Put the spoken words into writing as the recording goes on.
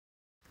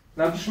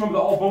Now just remember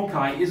that our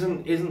bunkai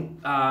isn't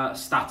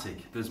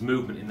static, there's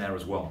movement in there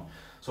as well.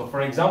 So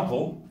for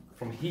example,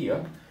 from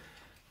here,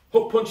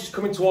 hook punch is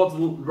coming towards the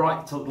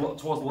right,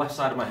 towards the left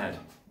side of my head.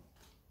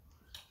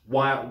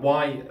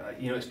 Why?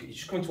 You know, it's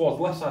just coming towards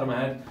the left side of my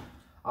head,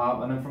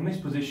 and then from this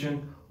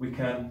position we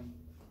can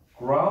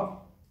grab,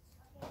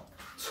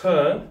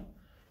 turn,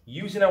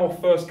 using our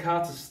first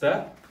Carter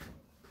step,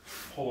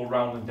 pull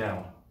around and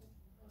down.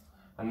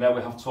 And there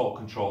we have total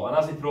control. And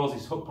as he throws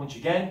his hook punch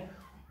again,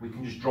 we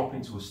can just drop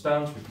into a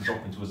stance, we can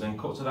drop into a Zen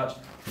Kutsu,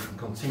 we can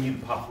continue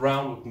the path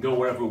round, we can go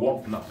wherever we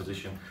want from that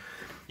position.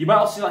 You might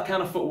also see that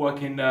kind of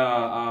footwork in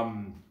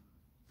Karunfa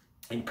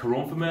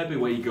maybe,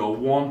 where you go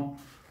 1,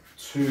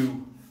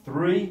 2,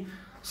 3,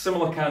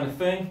 similar kind of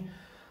thing.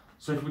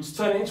 So if we just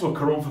turn it into a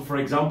Karunfa, for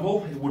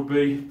example, it would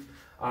be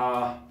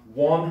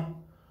 1,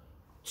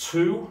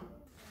 2,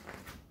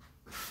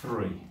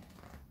 3. You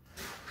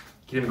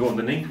can even go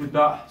underneath with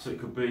that, so it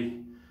could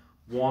be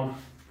 1,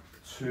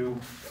 2,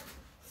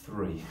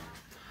 3.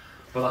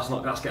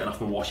 But that's getting off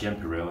Mawashi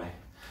Empi really.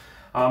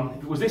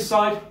 If it was this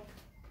side,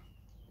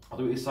 I'll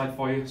do it this side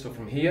for you. So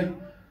from here,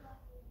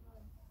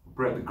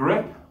 break the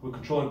grip, we're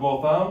controlling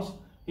both arms.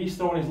 He's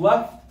throwing his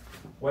left,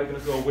 we're going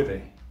to go with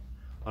it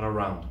and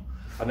around.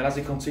 And then as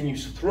he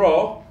continues to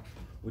throw,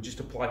 we'll just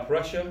apply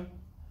pressure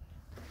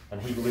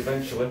and he will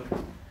eventually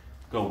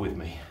go with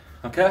me.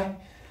 Okay?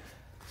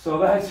 So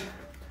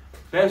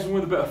there's one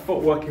with a bit of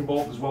footwork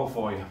involved as well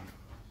for you.